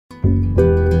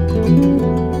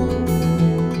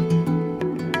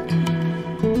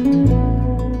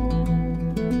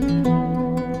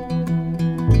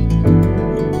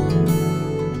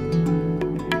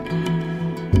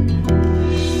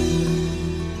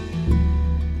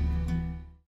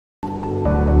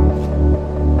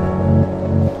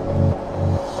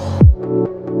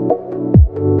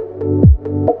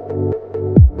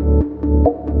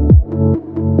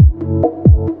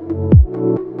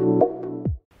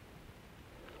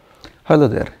Hello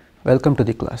there, welcome to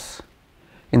the class.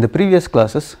 In the previous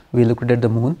classes, we looked at the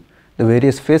moon, the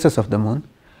various phases of the moon.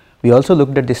 We also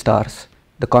looked at the stars,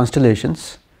 the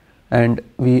constellations, and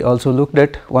we also looked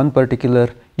at one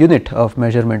particular unit of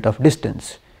measurement of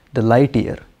distance, the light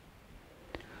year.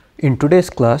 In today's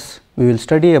class, we will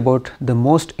study about the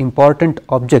most important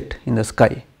object in the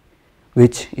sky,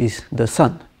 which is the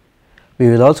sun. We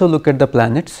will also look at the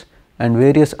planets and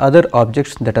various other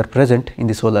objects that are present in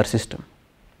the solar system.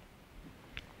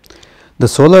 The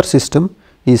solar system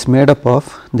is made up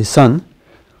of the sun,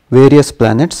 various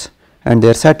planets and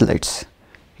their satellites.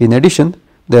 In addition,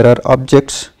 there are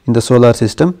objects in the solar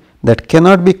system that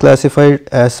cannot be classified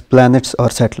as planets or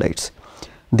satellites.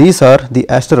 These are the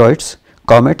asteroids,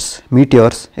 comets,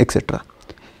 meteors, etc.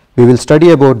 We will study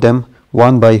about them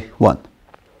one by one.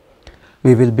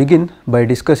 We will begin by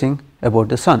discussing about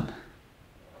the sun.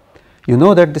 You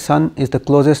know that the sun is the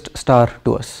closest star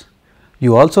to us.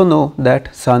 You also know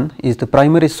that sun is the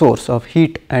primary source of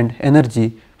heat and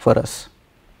energy for us.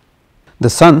 The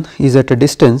sun is at a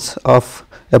distance of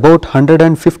about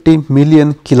 150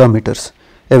 million kilometers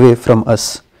away from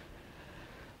us.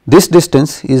 This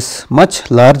distance is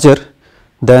much larger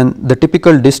than the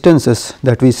typical distances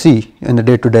that we see in the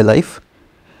day-to-day life,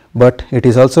 but it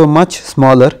is also much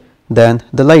smaller than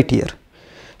the light year.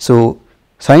 So,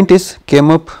 scientists came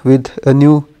up with a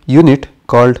new unit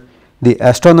called the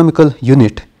astronomical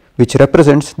unit, which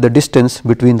represents the distance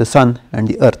between the sun and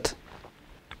the earth.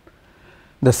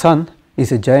 The sun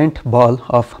is a giant ball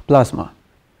of plasma.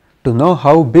 To know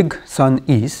how big sun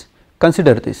is,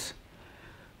 consider this.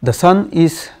 The sun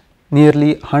is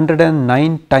nearly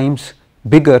 109 times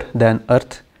bigger than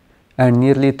earth and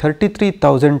nearly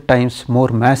 33,000 times more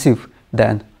massive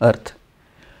than earth.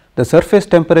 The surface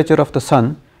temperature of the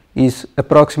sun is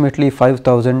approximately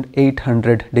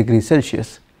 5,800 degrees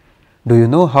Celsius. Do you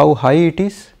know how high it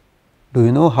is? Do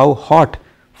you know how hot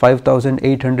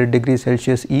 5,800 degrees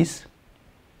Celsius is?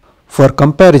 For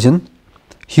comparison,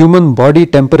 human body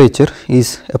temperature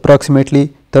is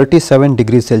approximately 37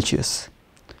 degrees Celsius.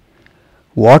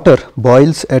 Water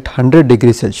boils at 100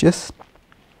 degrees Celsius.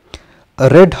 A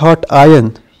red hot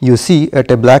iron you see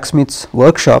at a blacksmith's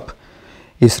workshop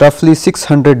is roughly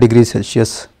 600 degrees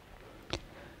Celsius.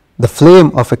 The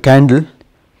flame of a candle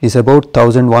is about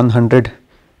 1100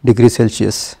 degrees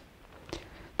Celsius.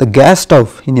 The gas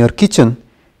stove in your kitchen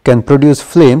can produce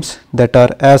flames that are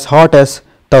as hot as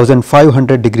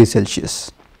 1500 degrees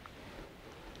Celsius.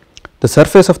 The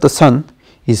surface of the sun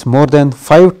is more than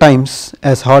 5 times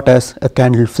as hot as a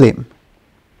candle flame.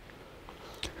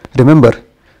 Remember,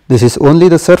 this is only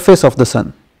the surface of the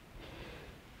sun.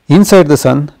 Inside the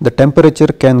sun, the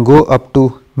temperature can go up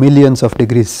to millions of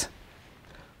degrees.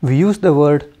 We use the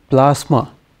word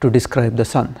plasma to describe the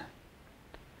sun.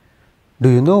 Do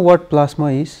you know what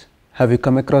plasma is? Have you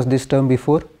come across this term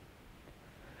before?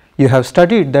 You have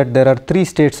studied that there are 3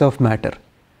 states of matter,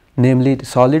 namely the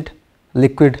solid,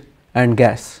 liquid and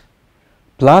gas.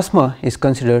 Plasma is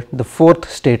considered the 4th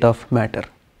state of matter.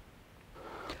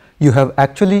 You have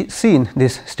actually seen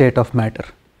this state of matter.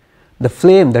 The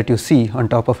flame that you see on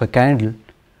top of a candle,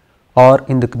 or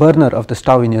in the burner of the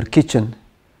stove in your kitchen,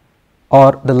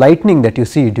 or the lightning that you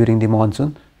see during the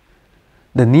monsoon.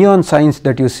 The neon signs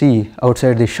that you see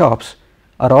outside the shops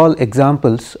are all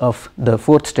examples of the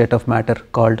 4th state of matter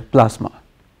called plasma.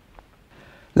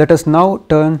 Let us now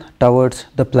turn towards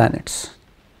the planets.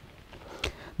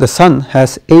 The sun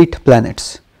has 8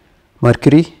 planets: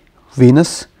 Mercury,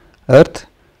 Venus, Earth,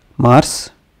 Mars,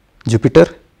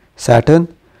 Jupiter,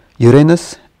 Saturn,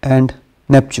 Uranus and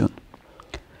Neptune.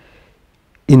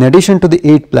 In addition to the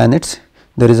 8 planets,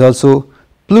 there is also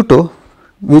Pluto,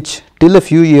 which till a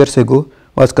few years ago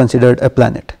was considered a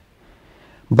planet,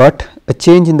 but a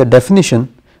change in the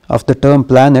definition of the term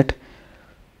planet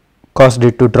caused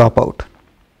it to drop out.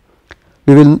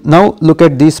 We will now look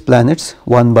at these planets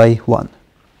one by one.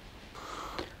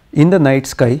 In the night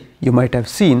sky, you might have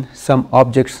seen some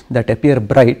objects that appear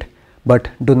bright but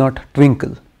do not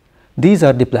twinkle. These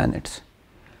are the planets.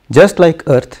 Just like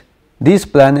Earth, these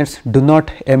planets do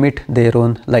not emit their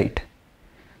own light.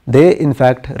 They in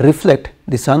fact reflect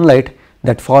the sunlight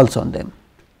that falls on them.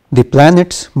 The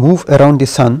planets move around the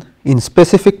sun in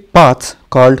specific paths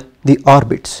called the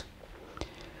orbits.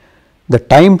 The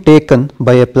time taken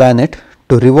by a planet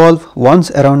to revolve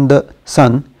once around the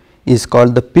sun is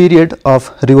called the period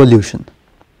of revolution.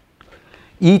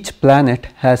 Each planet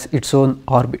has its own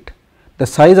orbit. The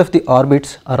size of the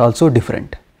orbits are also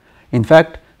different. In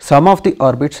fact, some of the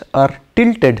orbits are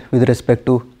tilted with respect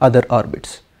to other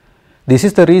orbits. This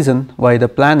is the reason why the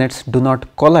planets do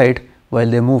not collide while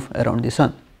they move around the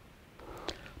sun.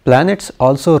 Planets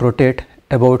also rotate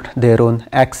about their own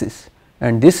axis,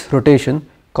 and this rotation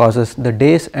causes the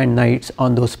days and nights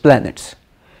on those planets.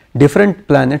 Different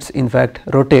planets in fact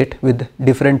rotate with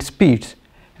different speeds,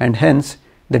 and hence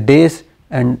the days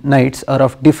and nights are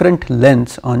of different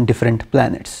lengths on different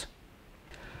planets.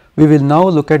 We will now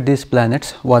look at these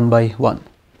planets one by one.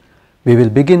 We will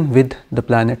begin with the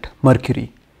planet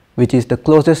Mercury, which is the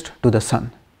closest to the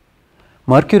Sun.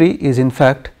 Mercury is in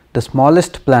fact the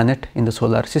smallest planet in the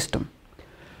solar system.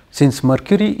 Since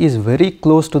Mercury is very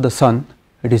close to the Sun,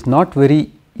 it is not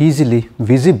very easily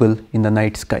visible in the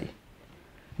night sky.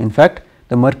 In fact,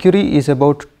 the Mercury is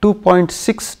about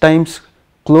 2.6 times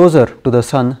closer to the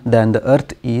Sun than the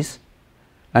Earth is,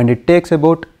 and it takes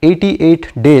about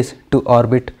 88 days to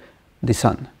orbit the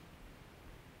Sun.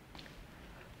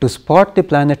 To spot the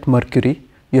planet Mercury,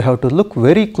 you have to look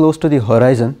very close to the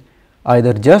horizon,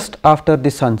 either just after the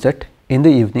sunset in the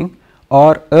evening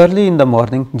or early in the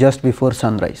morning just before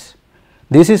sunrise.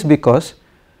 This is because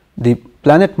the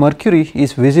planet Mercury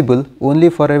is visible only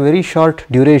for a very short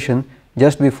duration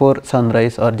just before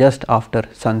sunrise or just after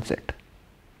sunset.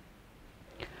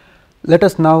 Let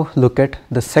us now look at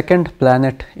the second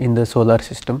planet in the solar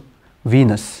system,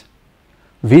 Venus.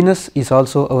 Venus is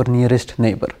also our nearest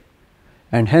neighbor,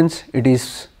 and hence it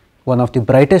is one of the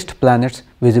brightest planets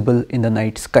visible in the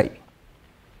night sky.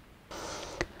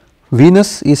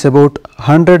 Venus is about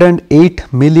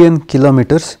 108 million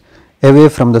kilometers away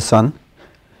from the Sun,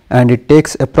 and it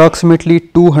takes approximately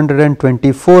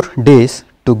 224 days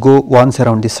to go once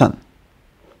around the Sun.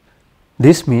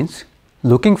 This means,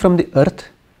 looking from the Earth,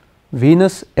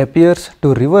 Venus appears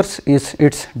to reverse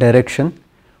its direction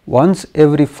once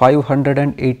every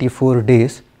 584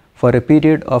 days for a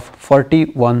period of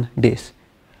 41 days.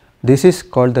 This is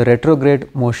called the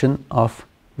retrograde motion of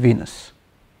Venus.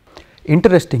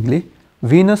 Interestingly,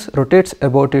 Venus rotates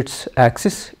about its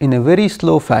axis in a very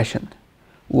slow fashion.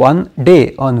 One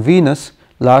day on Venus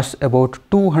lasts about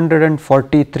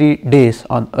 243 days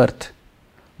on Earth,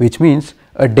 which means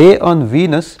a day on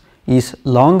Venus is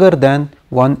longer than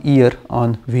 1 year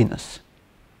on Venus.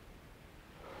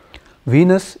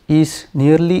 Venus is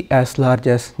nearly as large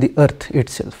as the Earth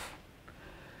itself.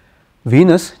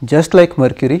 Venus, just like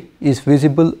Mercury, is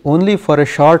visible only for a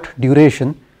short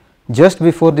duration just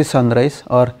before the sunrise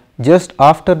or just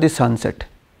after the sunset.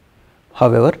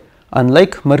 However,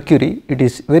 unlike Mercury, it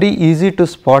is very easy to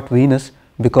spot Venus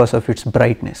because of its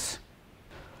brightness.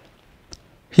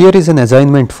 Here is an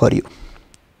assignment for you.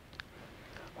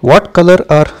 What color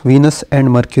are Venus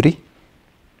and Mercury?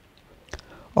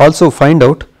 Also find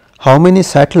out how many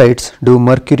satellites do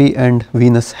Mercury and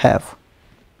Venus have.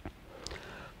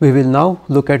 We will now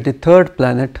look at the third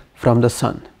planet from the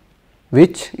Sun,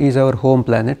 which is our home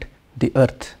planet, the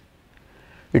Earth.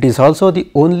 It is also the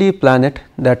only planet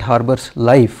that harbors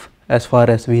life as far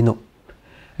as we know,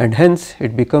 and hence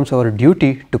it becomes our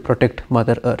duty to protect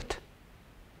Mother Earth.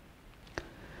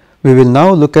 We will now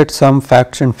look at some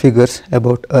facts and figures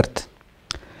about Earth.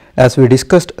 As we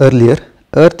discussed earlier,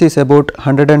 Earth is about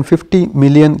 150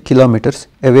 million kilometers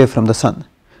away from the Sun.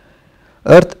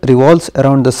 Earth revolves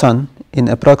around the Sun in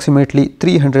approximately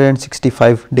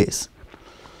 365 days.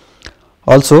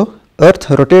 Also,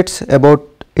 Earth rotates about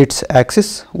its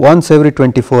axis once every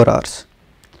 24 hours.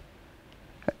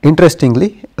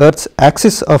 Interestingly, Earth's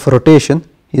axis of rotation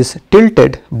is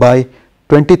tilted by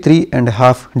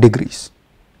 23.5 degrees.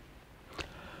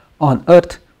 On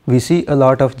Earth, we see a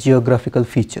lot of geographical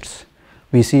features.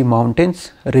 We see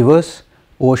mountains, rivers,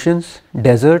 oceans,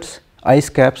 deserts, ice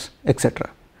caps, etc.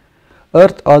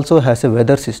 Earth also has a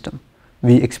weather system.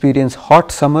 We experience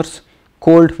hot summers,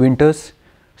 cold winters,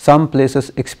 some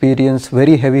places experience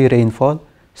very heavy rainfall,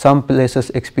 some places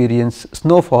experience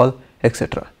snowfall,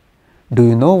 etc. Do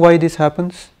you know why this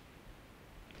happens?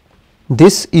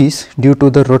 This is due to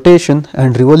the rotation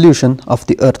and revolution of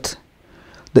the Earth.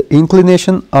 The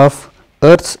inclination of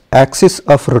Earth's axis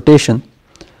of rotation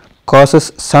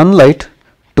causes sunlight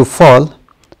to fall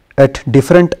at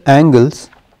different angles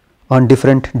on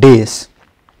different days.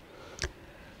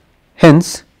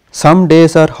 Hence, some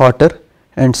days are hotter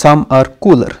and some are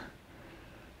cooler.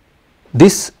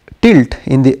 This tilt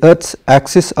in the Earth's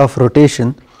axis of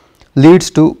rotation leads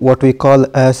to what we call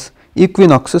as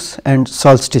equinoxes and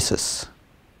solstices.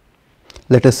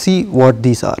 Let us see what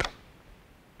these are.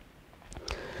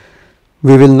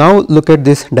 We will now look at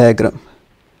this diagram.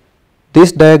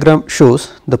 This diagram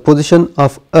shows the position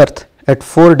of Earth at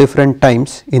 4 different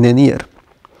times in an year.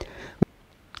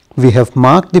 We have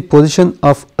marked the position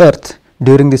of Earth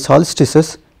during the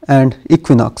solstices and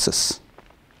equinoxes.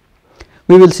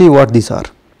 We will see what these are.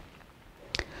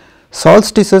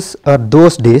 Solstices are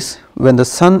those days when the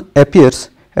Sun appears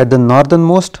at the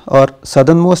northernmost or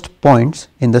southernmost points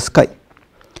in the sky.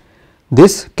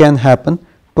 This can happen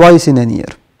twice in a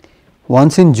year,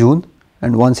 once in June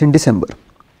and once in December.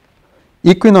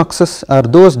 Equinoxes are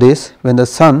those days when the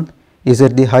sun is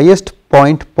at the highest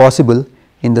point possible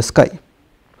in the sky.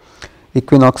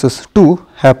 Equinoxes too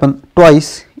happen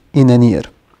twice in a year,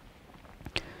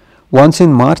 once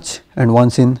in March and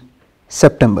once in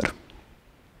September.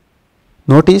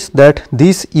 Notice that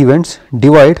these events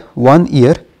divide one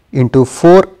year into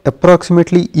 4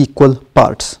 approximately equal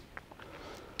parts.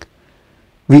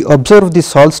 We observe the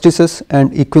solstices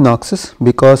and equinoxes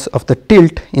because of the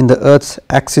tilt in the Earth's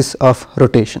axis of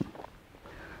rotation.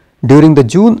 During the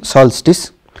June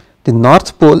solstice, the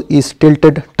North Pole is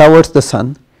tilted towards the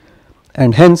Sun,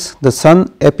 and hence the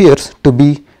Sun appears to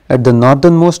be at the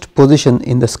northernmost position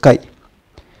in the sky.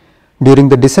 During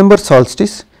the December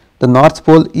solstice, the North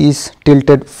Pole is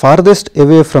tilted farthest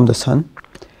away from the Sun,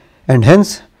 and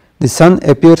hence the Sun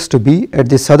appears to be at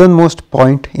the southernmost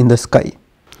point in the sky.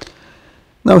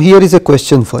 Now, here is a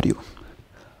question for you.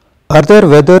 Are there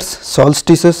weathers,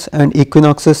 solstices and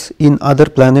equinoxes in other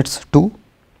planets too?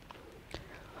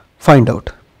 Find out.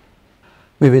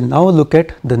 We will now look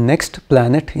at the next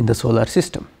planet in the solar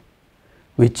system,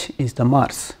 which is the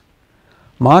Mars.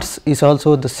 Mars is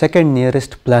also the second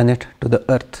nearest planet to the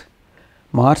Earth.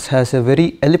 Mars has a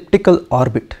very elliptical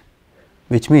orbit,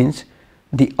 which means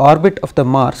the orbit of the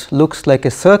Mars looks like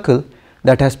a circle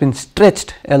that has been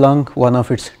stretched along one of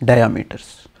its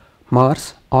diameters.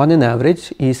 Mars on an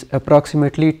average is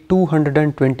approximately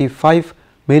 225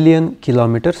 million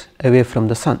kilometers away from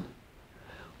the Sun.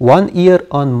 1 year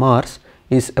on Mars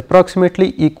is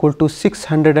approximately equal to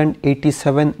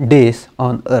 687 days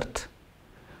on Earth.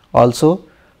 Also,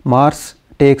 Mars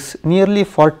takes nearly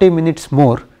 40 minutes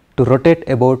more to rotate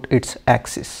about its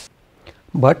axis.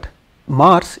 But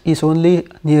Mars is only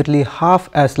nearly half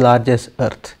as large as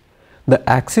Earth. The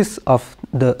axis of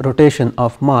the rotation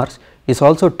of Mars is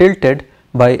also tilted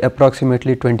by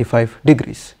approximately 25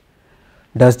 degrees.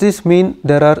 Does this mean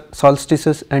there are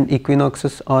solstices and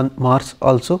equinoxes on Mars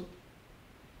also?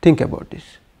 Think about this.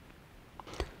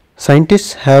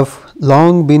 Scientists have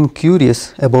long been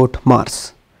curious about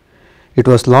Mars. It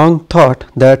was long thought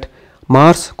that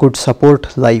Mars could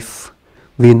support life.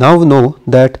 We now know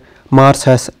that Mars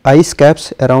has ice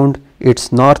caps around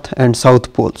its north and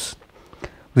south poles.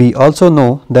 We also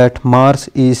know that Mars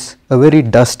is a very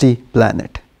dusty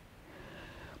planet.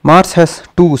 Mars has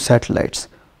 2 satellites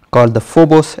called the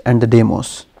Phobos and the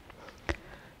Deimos.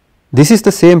 This is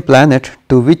the same planet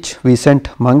to which we sent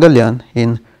Mangalyaan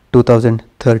in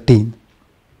 2013.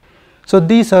 So,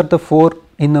 these are the 4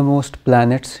 innermost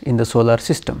planets in the solar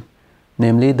system,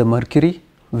 namely the Mercury,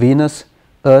 Venus,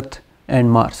 Earth and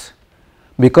Mars.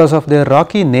 Because of their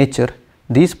rocky nature,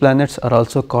 these planets are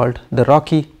also called the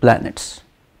rocky planets.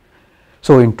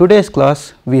 So, in today's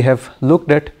class we have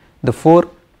looked at the 4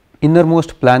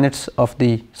 innermost planets of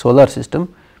the solar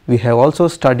system. We have also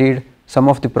studied some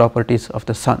of the properties of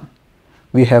the Sun.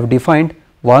 We have defined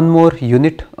one more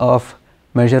unit of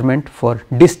measurement for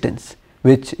distance,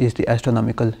 which is the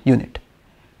astronomical unit.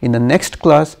 In the next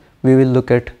class, we will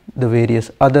look at the various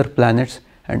other planets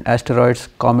and asteroids,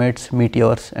 comets,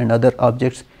 meteors and other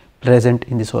objects present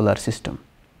in the solar system.